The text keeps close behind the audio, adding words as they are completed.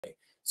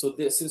So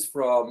this is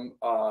from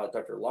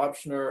Dr.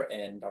 Laubshder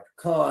and Dr.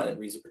 Kahn and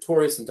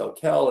Pretorius and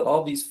Kell and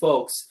all these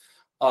folks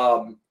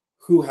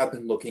who have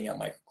been looking at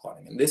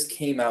microclotting. And this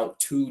came out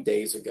 2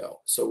 days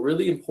ago. So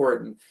really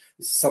important.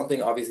 This is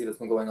something obviously that's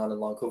been going on in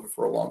long COVID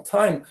for a long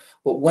time.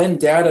 But when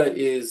data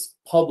is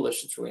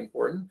published, it's really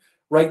important.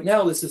 Right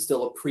now, this is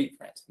still a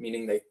preprint,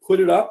 meaning they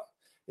put it up.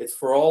 It's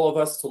for all of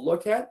us to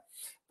look at.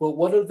 But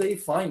what are they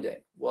finding?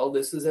 Well,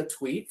 this is a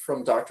tweet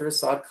from Dr.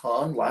 Asad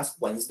Khan last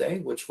Wednesday,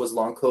 which was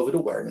Long COVID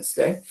Awareness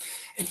Day.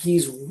 And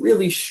he's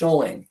really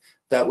showing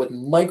that with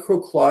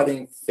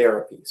microclotting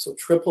therapy, so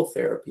triple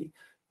therapy,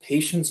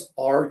 patients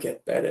are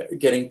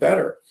getting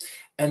better.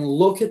 And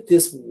look at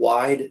this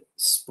wide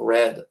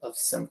spread of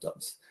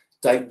symptoms: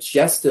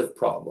 digestive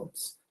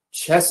problems,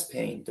 chest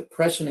pain,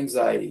 depression,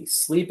 anxiety,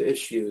 sleep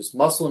issues,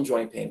 muscle and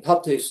joint pain,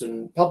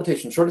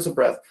 palpitation, shortness of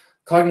breath,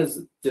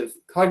 cognitive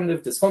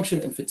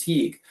dysfunction, and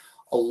fatigue.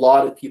 A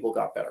lot of people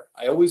got better.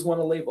 I always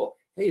want to label,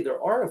 hey,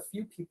 there are a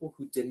few people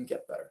who didn't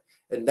get better.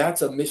 And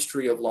that's a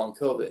mystery of long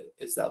COVID,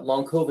 is that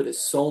long COVID is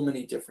so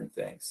many different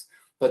things.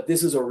 But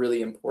this is a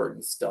really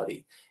important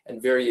study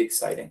and very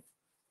exciting.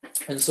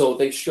 And so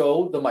they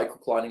show the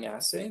microclotting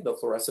assay, the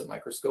fluorescent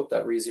microscope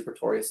that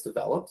Pretorius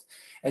developed.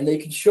 And they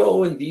can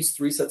show in these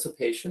 3 sets of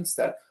patients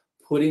that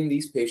putting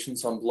these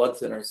patients on blood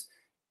thinners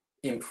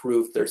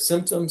improved their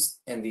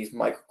symptoms and these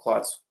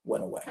microclots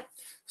went away.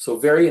 So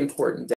very important.